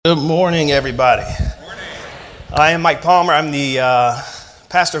Good morning, everybody. Good morning. I am Mike Palmer. I'm the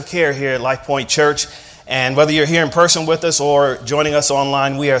pastor of care here at Life Point Church. And whether you're here in person with us or joining us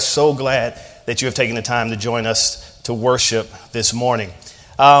online, we are so glad that you have taken the time to join us to worship this morning.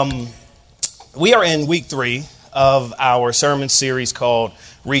 We are in week 3 of our sermon series called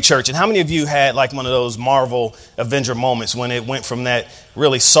Rechurch. And how many of you had like one of those Marvel Avenger moments when it went from that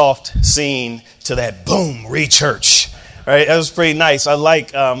really soft scene to that boom, Rechurch? Right, that was pretty nice. I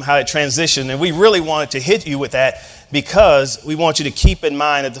like how it transitioned, and we really wanted to hit you with that because we want you to keep in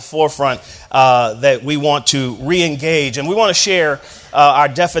mind at the forefront that we want to re-engage, and we want to share our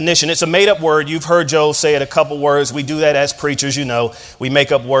definition. It's a made-up word. You've heard Joe say it a couple words. We do that as preachers, you know. We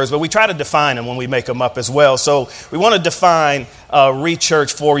make up words, but we try to define them when we make them up as well. So we want to define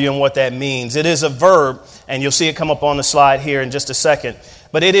re-church for you and what that means. It is a verb, and you'll see it come up on the slide here in just a second.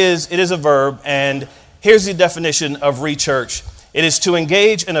 But it is a verb, and here's the definition of re-church. It is to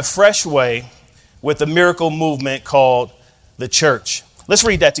engage in a fresh way with the miracle movement called the church. Let's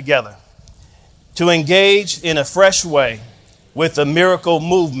read that together. To engage in a fresh way with the miracle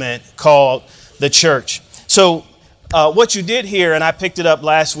movement called the church. So what you did here, and I picked it up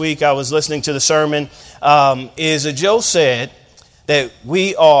last week, I was listening to the sermon, is that Joe said that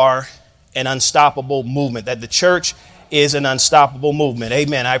we are an unstoppable movement, that the church is an unstoppable movement.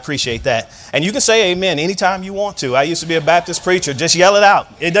 Amen. I appreciate that. And you can say amen anytime you want to. I used to be a Baptist preacher. Just yell it out.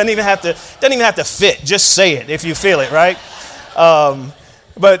 It doesn't even have to fit. Just say it if you feel it, right?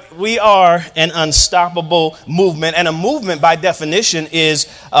 But we are an unstoppable movement. And a movement, by definition, is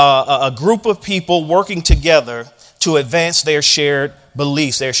a group of people working together to advance their shared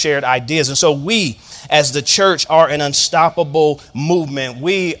beliefs, their shared ideas. And so we, as the church, are an unstoppable movement.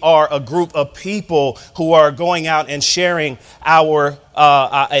 We are a group of people who are going out and sharing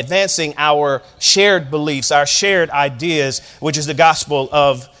advancing our shared beliefs, our shared ideas, which is the gospel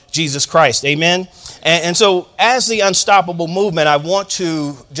of Jesus Christ. Amen. And so as the unstoppable movement, I want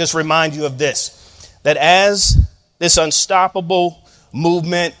to just remind you of this, that as this unstoppable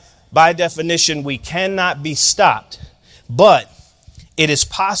movement, by definition, we cannot be stopped, but it is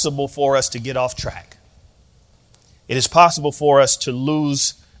possible for us to get off track. It is possible for us to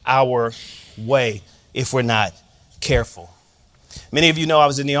lose our way if we're not careful. Many of you know I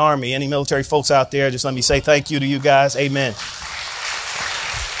was in the Army. Any military folks out there, just let me say thank you to you guys. Amen.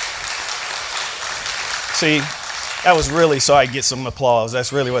 See, that was really so I get some applause.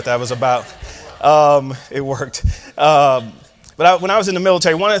 That's really what that was about. It worked. But when I was in the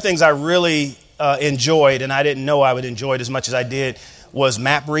military, one of the things I really enjoyed, and I didn't know I would enjoy it as much as I did, was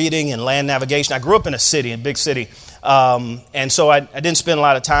map reading and land navigation. I grew up in a big city. And so I didn't spend a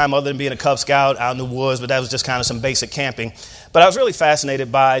lot of time other than being a Cub Scout out in the woods, but that was just kind of some basic camping. But I was really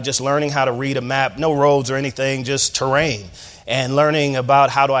fascinated by just learning how to read a map, no roads or anything, just terrain. And learning about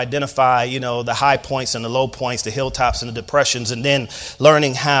how to identify, the high points and the low points, the hilltops and the depressions, and then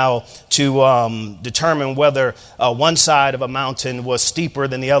learning how to determine whether one side of a mountain was steeper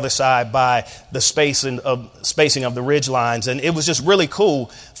than the other side by the spacing of the ridge lines. And it was just really cool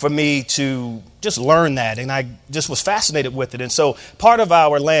for me to just learn that. And I just was fascinated with it. And so part of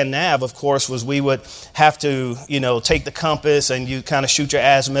our land nav, of course, was we would have to, take the compass and you kind of shoot your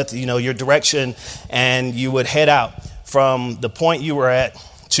azimuth, your direction, and you would head out from the point you were at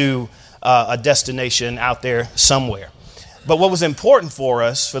to a destination out there somewhere. But what was important for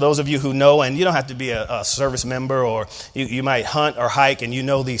us, for those of you who know, and you don't have to be a service member or you might hunt or hike and you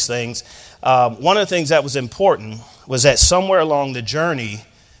know these things, one of the things that was important was that somewhere along the journey,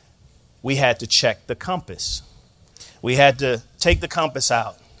 we had to check the compass. We had to take the compass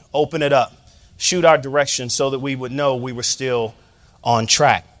out, open it up, shoot our direction so that we would know we were still on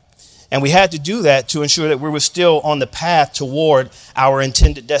track. And we had to do that to ensure that we were still on the path toward our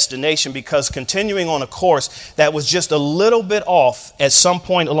intended destination, because continuing on a course that was just a little bit off at some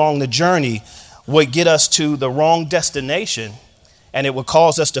point along the journey would get us to the wrong destination, and it would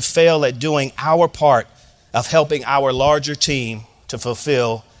cause us to fail at doing our part of helping our larger team to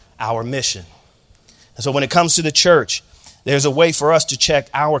fulfill our mission. And so when it comes to the church, there's a way for us to check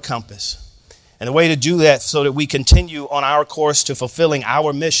our compass. And the way to do that so that we continue on our course to fulfilling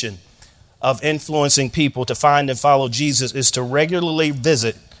our mission of influencing people to find and follow Jesus is to regularly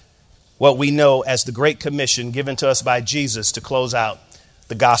visit what we know as the Great Commission given to us by Jesus to close out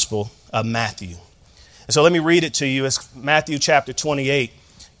the Gospel of Matthew. And so let me read it to you. It's Matthew chapter 28,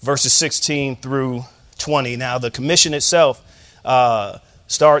 verses 16 through 20. Now, the commission itself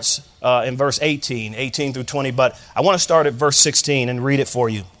starts in verse 18 through 20, but I want to start at verse 16 and read it for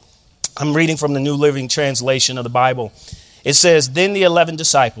you. I'm reading from the New Living Translation of the Bible. It says, "Then the 11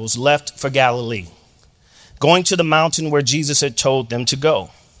 disciples left for Galilee, going to the mountain where Jesus had told them to go.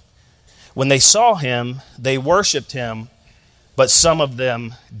 When they saw him, they worshiped him, but some of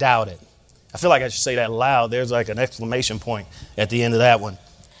them doubted. I feel like I should say that loud. There's like an exclamation point at the end of that one.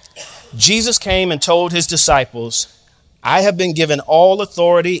 Jesus came and told his disciples, I have been given all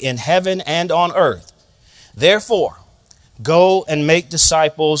authority in heaven and on earth. Therefore, go and make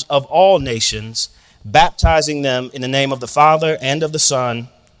disciples of all nations, baptizing them in the name of the Father and of the Son.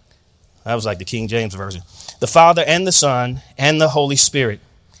 That was like the King James Version. The Father and the Son and the Holy Spirit,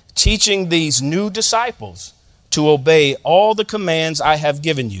 teaching these new disciples to obey all the commands I have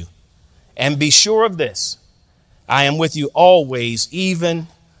given you. And be sure of this, I am with you always, even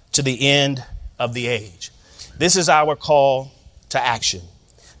to the end of the age. This is our call to action.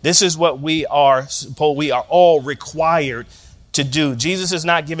 This is what we are all required to do. Jesus is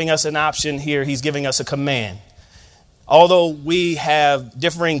not giving us an option here. He's giving us a command. Although we have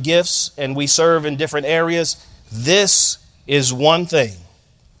differing gifts and we serve in different areas, this is one thing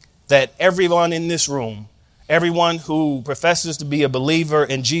that everyone in this room, everyone who professes to be a believer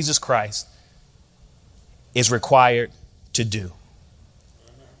in Jesus Christ, is required to do.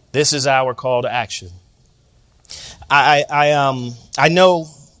 This is our call to action. I know,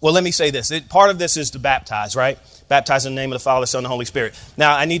 well, let me say this. Part of this is to baptize, right? Baptize in the name of the Father, Son, and Holy Spirit.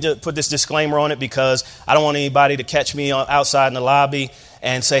 Now, I need to put this disclaimer on it because I don't want anybody to catch me outside in the lobby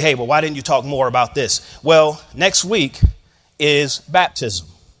and say, hey, well, why didn't you talk more about this? Well, next week is baptism.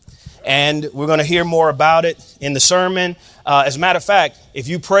 And we're going to hear more about it in the sermon. As a matter of fact, if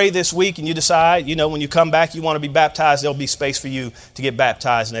you pray this week and you decide, when you come back, you want to be baptized, there'll be space for you to get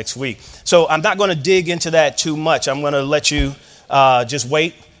baptized next week. So I'm not going to dig into that too much. I'm going to let you just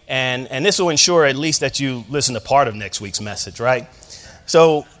wait. And this will ensure at least that you listen to part of next week's message, right?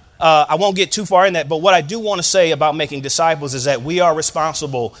 So I won't get too far in that. But what I do want to say about making disciples is that we are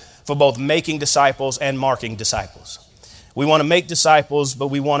responsible for both making disciples and marking disciples. We want to make disciples, but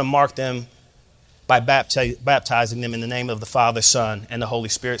we want to mark them by baptizing them in the name of the Father, Son, and the Holy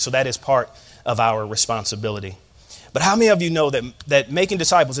Spirit. So that is part of our responsibility. But how many of you know that making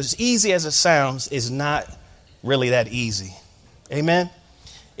disciples, as easy as it sounds, is not really that easy? Amen?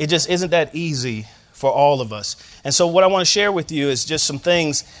 It just isn't that easy for all of us. And so what I want to share with you is just some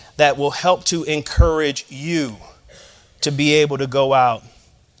things that will help to encourage you to be able to go out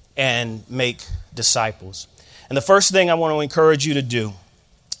and make disciples. And the first thing I want to encourage you to do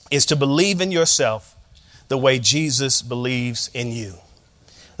is to believe in yourself the way Jesus believes in you.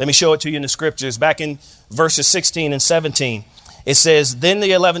 Let me show it to you in the scriptures. Back in verses 16 and 17, it says, Then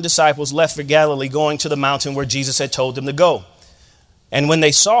the 11 disciples left for Galilee, going to the mountain where Jesus had told them to go. And when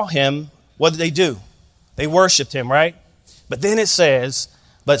they saw him, what did they do? They worshiped him, right? But then it says,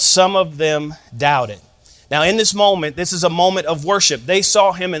 but some of them doubted. Now in this moment, this is a moment of worship. They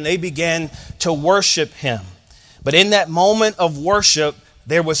saw him and they began to worship him. But in that moment of worship,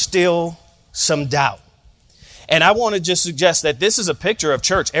 there was still some doubt. And I want to just suggest that this is a picture of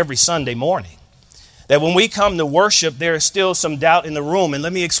church every Sunday morning. That when we come to worship, there is still some doubt in the room. And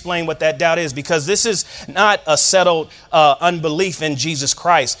let me explain what that doubt is, because this is not a settled unbelief in Jesus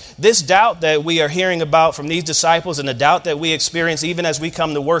Christ. This doubt that we are hearing about from these disciples and the doubt that we experience even as we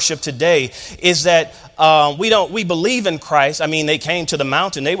come to worship today is that we believe in Christ. I mean, they came to the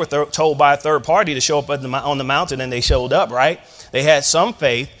mountain. They were told by a third party to show up on the mountain, and they showed up, right? They had some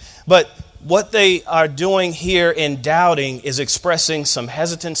faith. But what they are doing here in doubting is expressing some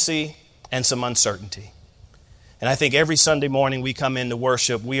hesitancy and some uncertainty. And I think every Sunday morning we come in to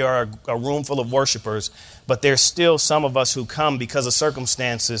worship, we are a room full of worshipers, but there's still some of us who come because of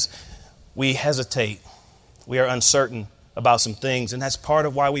circumstances. We hesitate. We are uncertain about some things. And that's part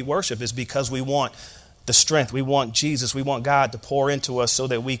of why we worship, is because we want the strength. We want Jesus. We want God to pour into us so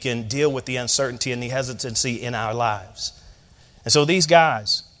that we can deal with the uncertainty and the hesitancy in our lives. And so these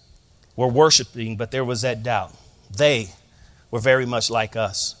guys were worshiping, but there was that doubt. They were very much like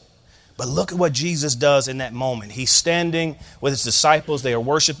us. But look at what Jesus does in that moment. He's standing with his disciples. They are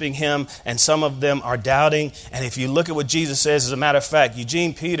worshiping him, and some of them are doubting. And if you look at what Jesus says, as a matter of fact,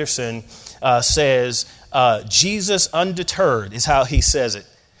 Eugene Peterson says, Jesus undeterred is how he says it.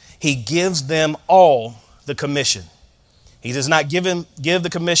 He gives them all the commission. He does not give the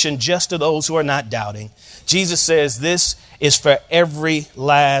commission just to those who are not doubting. Jesus says this is for every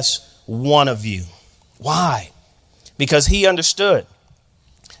last one of you. Why? Because he understood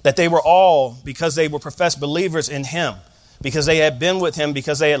that they were all, because they were professed believers in him, because they had been with him,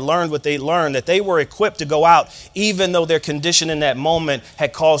 because they had learned what they learned, that they were equipped to go out, even though their condition in that moment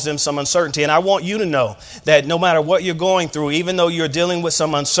had caused them some uncertainty. And I want you to know that no matter what you're going through, even though you're dealing with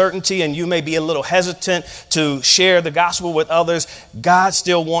some uncertainty and you may be a little hesitant to share the gospel with others, God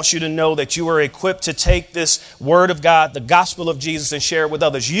still wants you to know that you are equipped to take this word of God, the gospel of Jesus, and share it with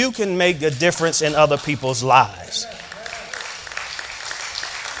others. You can make a difference in other people's lives.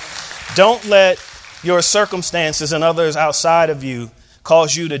 Don't let your circumstances and others outside of you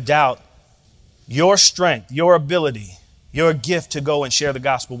cause you to doubt your strength, your ability, your gift to go and share the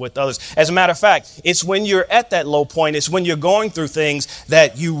gospel with others. As a matter of fact, it's when you're at that low point, it's when you're going through things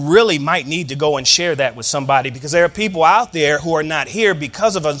that you really might need to go and share that with somebody, because there are people out there who are not here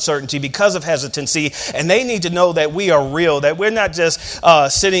because of uncertainty, because of hesitancy, and they need to know that we are real, that we're not just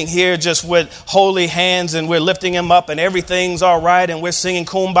sitting here just with holy hands and we're lifting them up and everything's all right and we're singing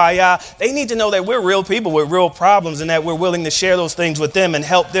kumbaya. They need to know that we're real people with real problems and that we're willing to share those things with them and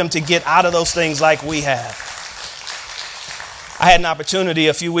help them to get out of those things like we have. I had an opportunity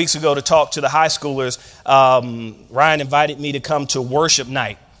a few weeks ago to talk to the high schoolers. Ryan invited me to come to worship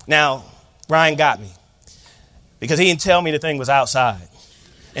night. Now, Ryan got me because he didn't tell me the thing was outside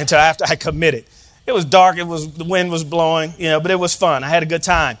until after I committed. It was dark. The wind was blowing, but it was fun. I had a good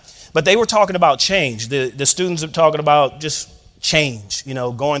time. But they were talking about change. The students were talking about just change,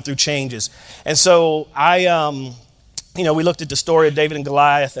 going through changes. And so we looked at the story of David and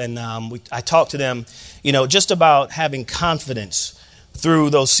Goliath, and I talked to them, just about having confidence through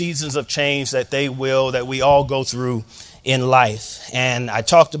those seasons of change that we all go through in life. And I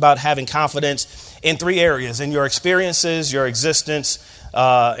talked about having confidence in 3 areas: in your experiences, your existence,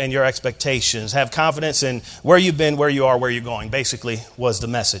 and your expectations. Have confidence in where you've been, where you are, where you're going, basically was the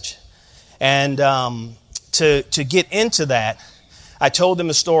message. And to get into that, I told them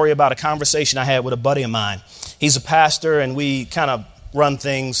a story about a conversation I had with a buddy of mine. He's a pastor, and we kind of run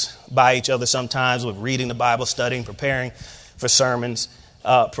things by each other sometimes with reading the Bible, studying, preparing for sermons,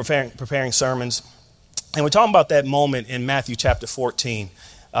 preparing sermons. And we're talking about that moment in Matthew chapter 14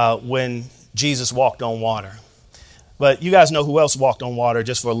 when Jesus walked on water. But you guys know who else walked on water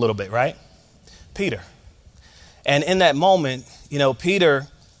just for a little bit, right? Peter. And in that moment, Peter,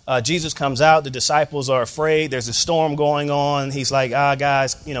 Jesus comes out. The disciples are afraid. There's a storm going on. He's like,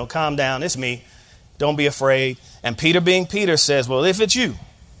 guys, calm down. It's me. Don't be afraid. And Peter, being Peter, says, well, if it's you,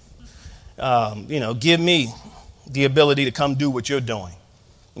 give me the ability to come do what you're doing.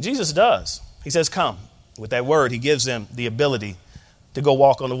 And Jesus does. He says, come. With that word, he gives them the ability to go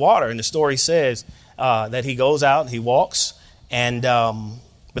walk on the water. And the story says that he goes out and he walks. And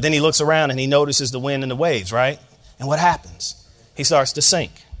but then he looks around and he notices the wind and the waves, right? And what happens? He starts to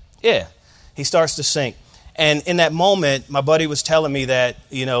sink. Yeah, he starts to sink. And in that moment, my buddy was telling me that,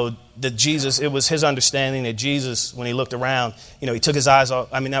 that Jesus, it was his understanding that Jesus, when he looked around, he took his eyes off.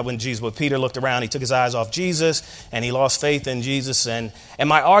 I mean, not when Jesus, but Peter looked around, he took his eyes off Jesus and he lost faith in Jesus. And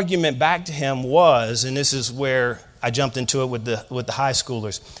my argument back to him was, and this is where I jumped into it with the high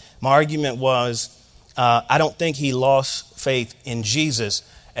schoolers. My argument was, I don't think he lost faith in Jesus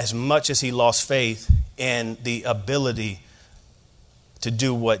as much as he lost faith in the ability to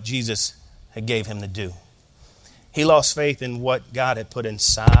do what Jesus had gave him to do. He lost faith in what God had put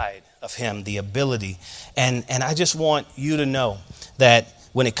inside of him, the ability. And I just want you to know that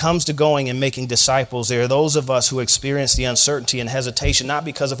when it comes to going and making disciples, there are those of us who experience the uncertainty and hesitation, not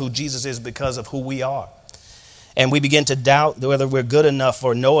because of who Jesus is, because of who we are. And we begin to doubt whether we're good enough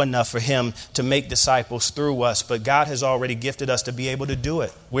or know enough for him to make disciples through us. But God has already gifted us to be able to do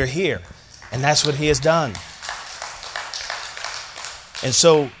it. We're here. And that's what he has done. And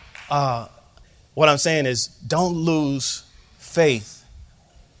so what I'm saying is, don't lose faith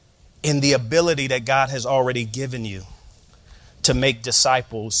in the ability that God has already given you to make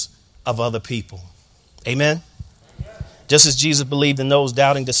disciples of other people. Amen? Just as Jesus believed in those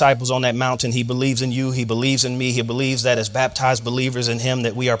doubting disciples on that mountain, he believes in you, he believes in me, he believes that as baptized believers in him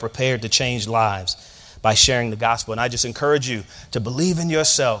that we are prepared to change lives by sharing the gospel. And I just encourage you to believe in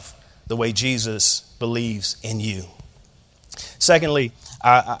yourself the way Jesus believes in you. Secondly,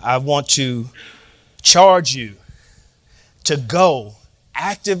 I want to charge you to go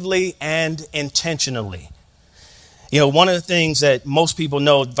actively and intentionally. One of the things that most people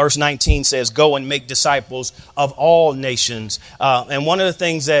know, verse 19 says, go and make disciples of all nations. And one of the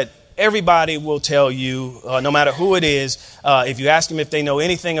things that everybody will tell you, no matter who it is, if you ask them if they know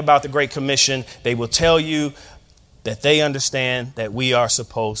anything about the Great Commission, they will tell you that they understand that we are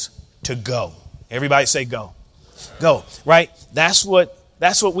supposed to go. Everybody say go. Go, right? That's what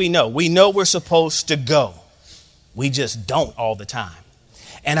we know. We know we're supposed to go. We just don't all the time.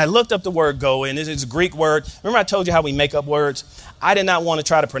 And I looked up the word go, and it's a Greek word. Remember I told you how we make up words? I did not want to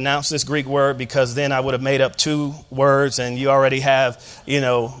try to pronounce this Greek word because then I would have made up 2 words, and you already have,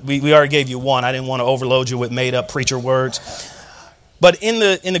 we already gave you one. I didn't want to overload you with made up preacher words. But in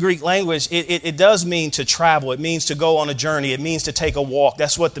the Greek language, it does mean to travel. It means to go on a journey. It means to take a walk.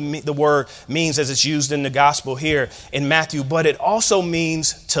 That's what the word means as it's used in the gospel here in Matthew. But it also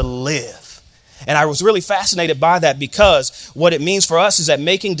means to live. And I was really fascinated by that because what it means for us is that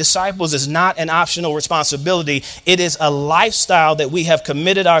making disciples is not an optional responsibility. It is a lifestyle that we have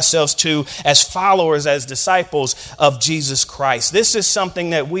committed ourselves to as followers, as disciples of Jesus Christ. This is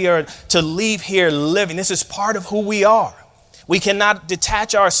something that we are to leave here living. This is part of who we are. We cannot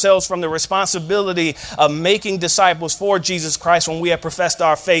detach ourselves from the responsibility of making disciples for Jesus Christ when we have professed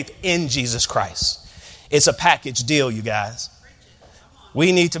our faith in Jesus Christ. It's a package deal, you guys.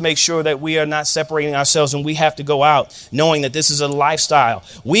 We need to make sure that we are not separating ourselves, and we have to go out knowing that this is a lifestyle.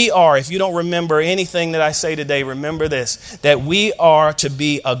 We are, if you don't remember anything that I say today, remember this, that we are to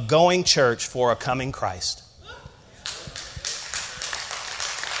be a going church for a coming Christ.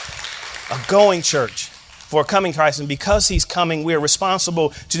 A going church for a coming Christ. And because he's coming, we are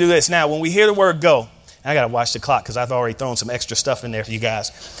responsible to do this. Now, when we hear the word go, I got to watch the clock because I've already thrown some extra stuff in there for you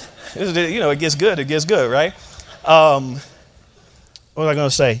guys. It gets good. It gets good, right? What was I going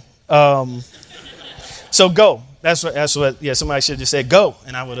to say? So go. That's what. Yeah, somebody should have just said go,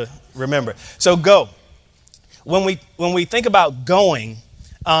 and I would have remembered. So go. When we think about going,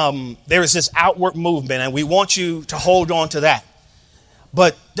 there is this outward movement, and we want you to hold on to that.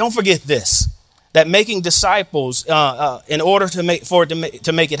 But don't forget this: that making disciples, in order to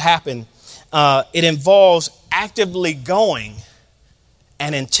make it happen, it involves actively going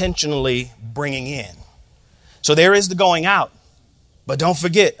and intentionally bringing in. So there is the going out. But don't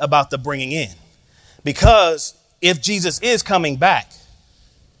forget about the bringing in, because if Jesus is coming back,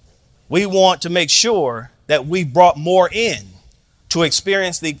 we want to make sure that we brought more in to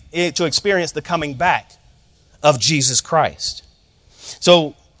experience the coming back of Jesus Christ.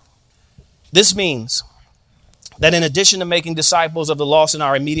 So this means that in addition to making disciples of the lost in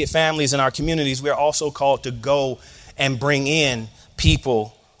our immediate families and our communities, we are also called to go and bring in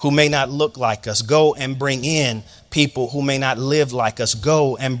people who may not look like us. Go and bring in people who may not live like us.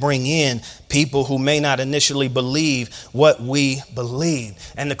 Go and bring in people who may not initially believe what we believe.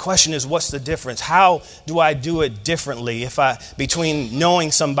 And the question is, what's the difference? How do I do it differently between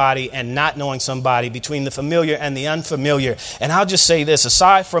knowing somebody and not knowing somebody, between the familiar and the unfamiliar? And I'll just say this,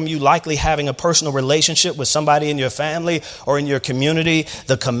 aside from you likely having a personal relationship with somebody in your family or in your community,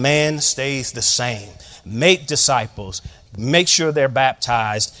 the command stays the same. Make disciples. Make sure they're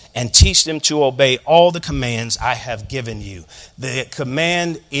baptized and teach them to obey all the commands I have given you. The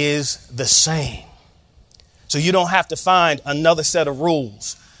command is the same. So you don't have to find another set of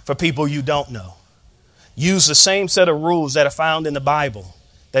rules for people you don't know. Use the same set of rules that are found in the Bible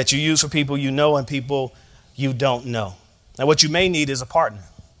that you use for people you know and people you don't know. Now, what you may need is a partner.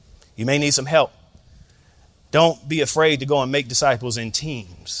 You may need some help. Don't be afraid to go and make disciples in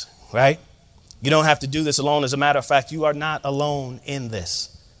teams, right? You don't have to do this alone. As a matter of fact, you are not alone in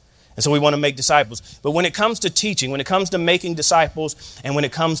this. And so we want to make disciples. But when it comes to teaching, when it comes to making disciples, and when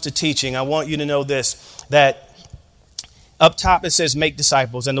it comes to teaching, I want you to know this, that up top it says make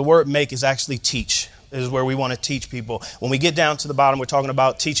disciples, and the word make is actually teach. This is where we want to teach people. When we get down to the bottom, we're talking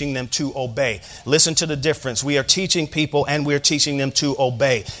about teaching them to obey. Listen to the difference. We are teaching people and we're teaching them to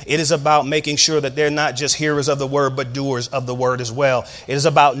obey. It is about making sure that they're not just hearers of the word, but doers of the word as well. It is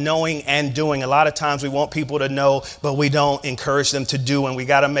about knowing and doing. A lot of times we want people to know, but we don't encourage them to do. And we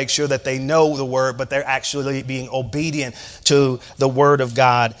got to make sure that they know the word, but they're actually being obedient to the word of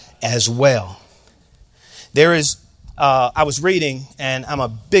God as well. I was reading, and I'm a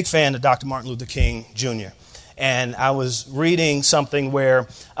big fan of Dr. Martin Luther King Jr. And I was reading something where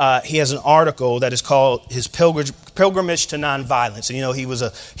he has an article that is called his pilgrimage to nonviolence. And, he was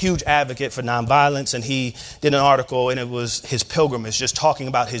a huge advocate for nonviolence. And he did an article, and it was his pilgrimage, just talking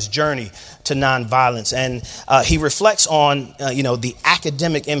about his journey to nonviolence. And he reflects on, the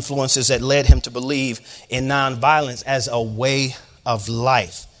academic influences that led him to believe in nonviolence as a way of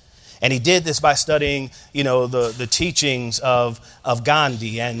life. And he did this by studying, the teachings of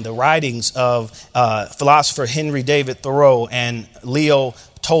Gandhi and the writings of philosopher Henry David Thoreau and Leo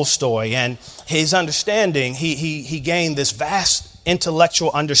Tolstoy. And his understanding, he gained this vast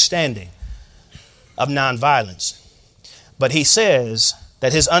intellectual understanding of nonviolence. But he says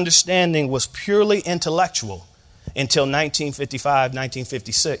that his understanding was purely intellectual until 1955,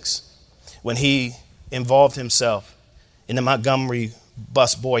 1956, when he involved himself in the Montgomery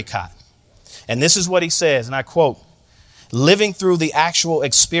bus boycott. And this is what he says, and I quote, Living through the actual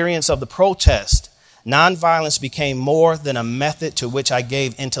experience of the protest, nonviolence became more than a method to which I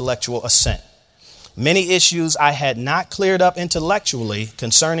gave intellectual assent. Many issues I had not cleared up intellectually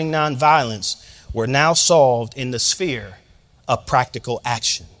concerning nonviolence were now solved in the sphere of practical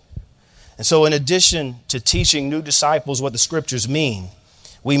action. And so in addition to teaching new disciples what the scriptures mean,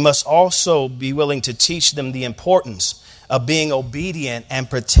 we must also be willing to teach them the importance of being obedient and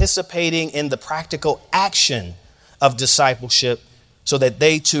participating in the practical action of discipleship so that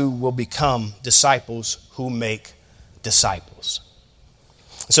they too will become disciples who make disciples.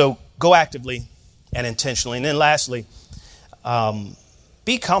 So go actively and intentionally. And then lastly,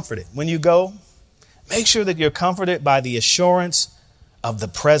 be comforted. When you go, make sure that you're comforted by the assurance of the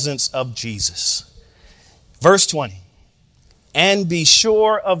presence of Jesus. Verse 20, and be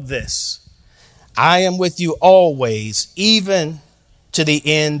sure of this, I am with you always, even to the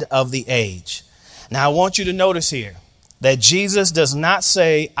end of the age. Now, I want you to notice here that Jesus does not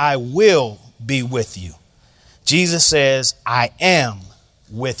say, I will be with you. Jesus says, I am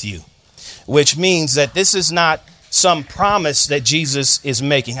with you, which means that this is not some promise that Jesus is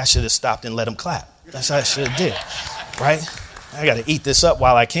making. I should have stopped and let him clap. That's what I should have did, right? I got to eat this up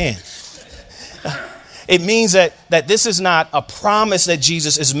while I can. It means that this is not a promise that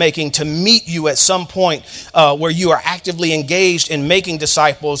Jesus is making to meet you at some point where you are actively engaged in making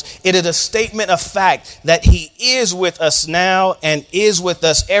disciples. It is a statement of fact that he is with us now and is with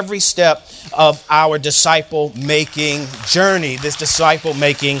us every step of our disciple making journey, this disciple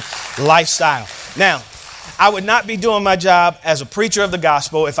making lifestyle. Now, I would not be doing my job as a preacher of the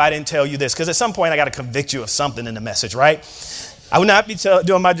gospel if I didn't tell you this, because at some point I got to convict you of something in the message, right? I would not be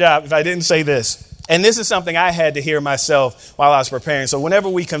doing my job if I didn't say this. And this is something I had to hear myself while I was preparing. So whenever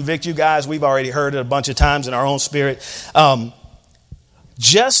we convict you guys, we've already heard it a bunch of times in our own spirit.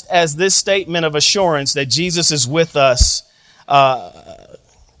 Just as this statement of assurance that Jesus is with us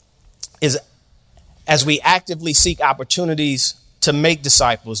is as we actively seek opportunities to make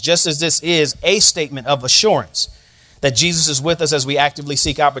disciples, just as this is a statement of assurance that Jesus is with us as we actively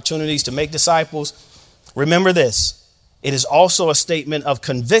seek opportunities to make disciples, remember this, it is also a statement of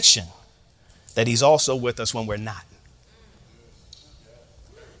conviction that he's also with us when we're not.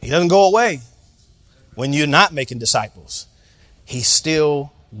 He doesn't go away when you're not making disciples. He's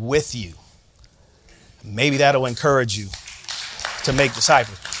still with you. Maybe that'll encourage you to make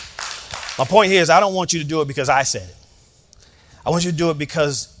disciples. My point here is I don't want you to do it because I said it. I want you to do it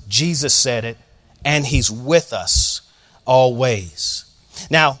because Jesus said it and he's with us always.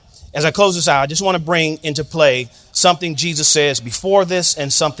 Now, as I close this out, I just want to bring into play something Jesus says before this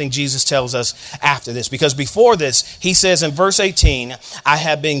and something Jesus tells us after this. Because before this, he says in verse 18, I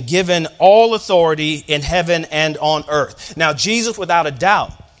have been given all authority in heaven and on earth. Now, Jesus, without a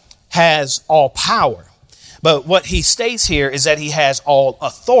doubt, has all power. But what he states here is that he has all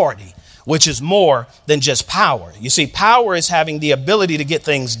authority, which is more than just power. You see, power is having the ability to get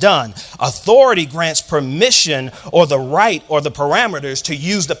things done. Authority grants permission or the right or the parameters to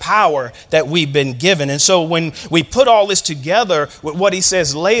use the power that we've been given. And so when we put all this together with what he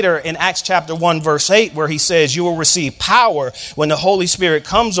says later in Acts chapter 1, verse 8, where he says, you will receive power when the Holy Spirit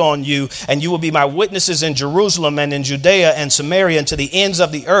comes on you, and you will be my witnesses in Jerusalem and in Judea and Samaria and to the ends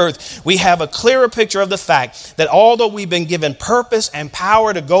of the earth. We have a clearer picture of the fact that although we've been given purpose and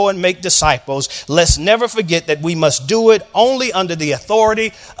power to go and make disciples, let's never forget that we must do it only under the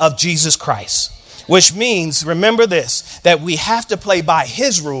authority of Jesus Christ, which means, remember this, that we have to play by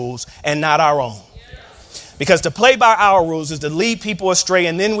his rules and not our own. Because to play by our rules is to lead people astray,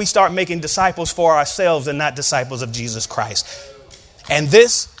 and then we start making disciples for ourselves and not disciples of Jesus Christ. And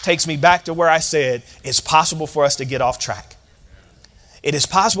this takes me back to where I said it's possible for us to get off track. It is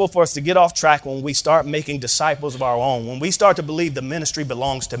possible for us to get off track when we start making disciples of our own, when we start to believe the ministry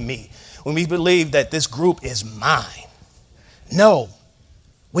belongs to me, when we believe that this group is mine. No,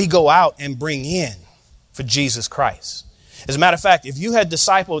 we go out and bring in for Jesus Christ. As a matter of fact, if you had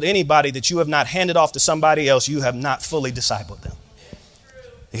discipled anybody that you have not handed off to somebody else, you have not fully discipled them.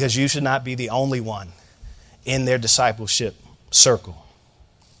 Because you should not be the only one in their discipleship circle.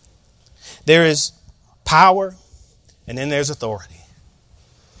 There is power and then there's authority.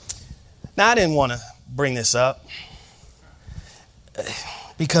 Now, I didn't want to bring this up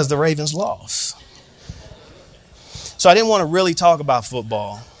because the Ravens lost. So I didn't want to really talk about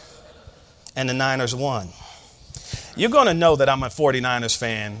football, and the Niners won. You're going to know that I'm a 49ers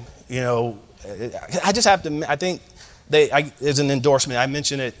fan. You know, I just have to, I think it's an endorsement. I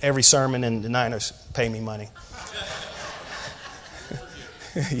mention it every sermon, and the Niners pay me money.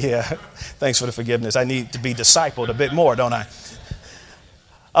 Yeah, thanks for the forgiveness. I need to be discipled a bit more, don't I?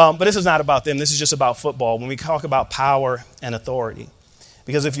 But this is not about them. This is just about football. When we talk about power and authority,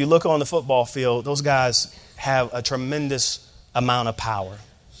 because if you look on the football field, those guys have a tremendous amount of power.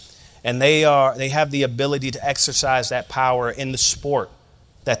 And they have the ability to exercise that power in the sport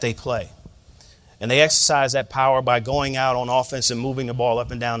that they play. And they exercise that power by going out on offense and moving the ball up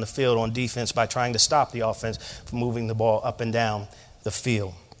and down the field, on defense by trying to stop the offense from moving the ball up and down the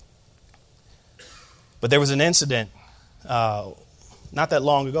field. But there was an incident not that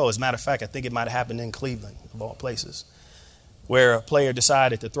long ago. As a matter of fact, I think it might have happened in Cleveland, of all places, where a player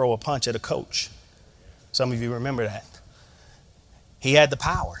decided to throw a punch at a coach. Some of you remember that. He had the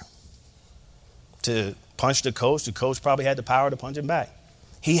power to punch the coach. The coach probably had the power to punch him back.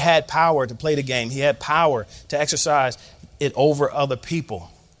 He had power to play the game. He had power to exercise it over other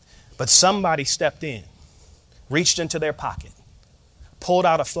people. But somebody stepped in, reached into their pocket, pulled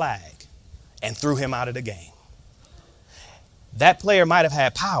out a flag, and threw him out of the game. That player might have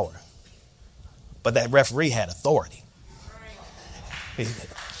had power, but that referee had authority.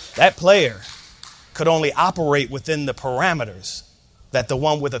 That player could only operate within the parameters that the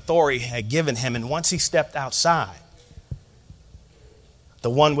one with authority had given him. And once he stepped outside, the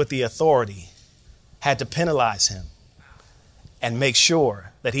one with the authority had to penalize him and make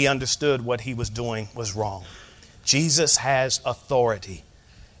sure that he understood what he was doing was wrong. Jesus has authority.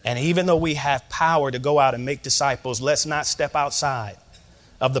 And even though we have power to go out and make disciples, let's not step outside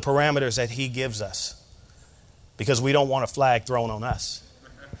of the parameters that he gives us, because we don't want a flag thrown on us.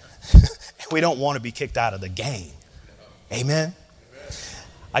 We don't want to be kicked out of the game. Amen.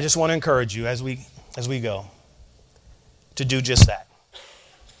 I just want to encourage you as we go to do just that.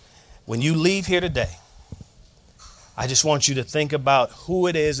 When you leave here today, I just want you to think about who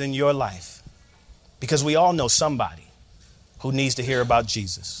it is in your life, because we all know somebody who needs to hear about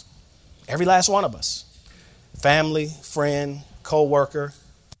Jesus. Every last one of us. Family, friend, co-worker.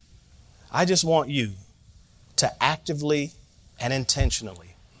 I just want you to actively and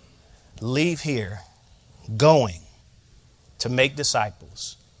intentionally leave here going to make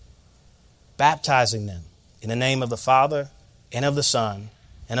disciples, baptizing them in the name of the Father and of the Son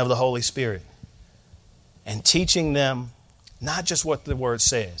and of the Holy Spirit, and teaching them not just what the word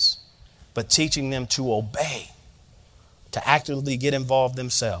says, but teaching them to obey, to actively get involved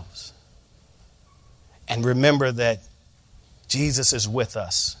themselves. And remember that Jesus is with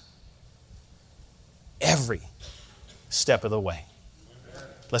us every step of the way.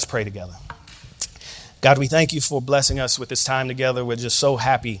 Let's pray together. God, we thank you for blessing us with this time together. We're just so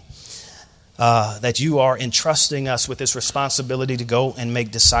happy that you are entrusting us with this responsibility to go and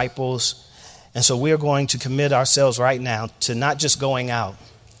make disciples. And so we're going to commit ourselves right now to not just going out,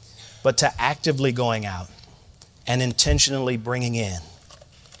 but to actively going out and intentionally bringing in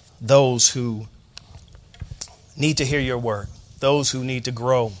those who need to hear your word, those who need to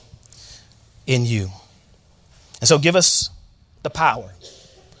grow in you. And so give us the power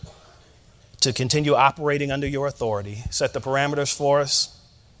to continue operating under your authority, set the parameters for us,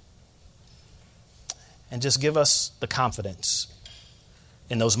 and just give us the confidence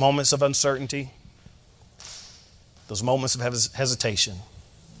in those moments of uncertainty, those moments of hesitation,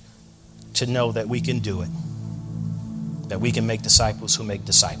 to know that we can do it, that we can make disciples who make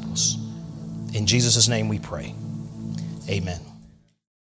disciples. In Jesus' name we pray. Amen.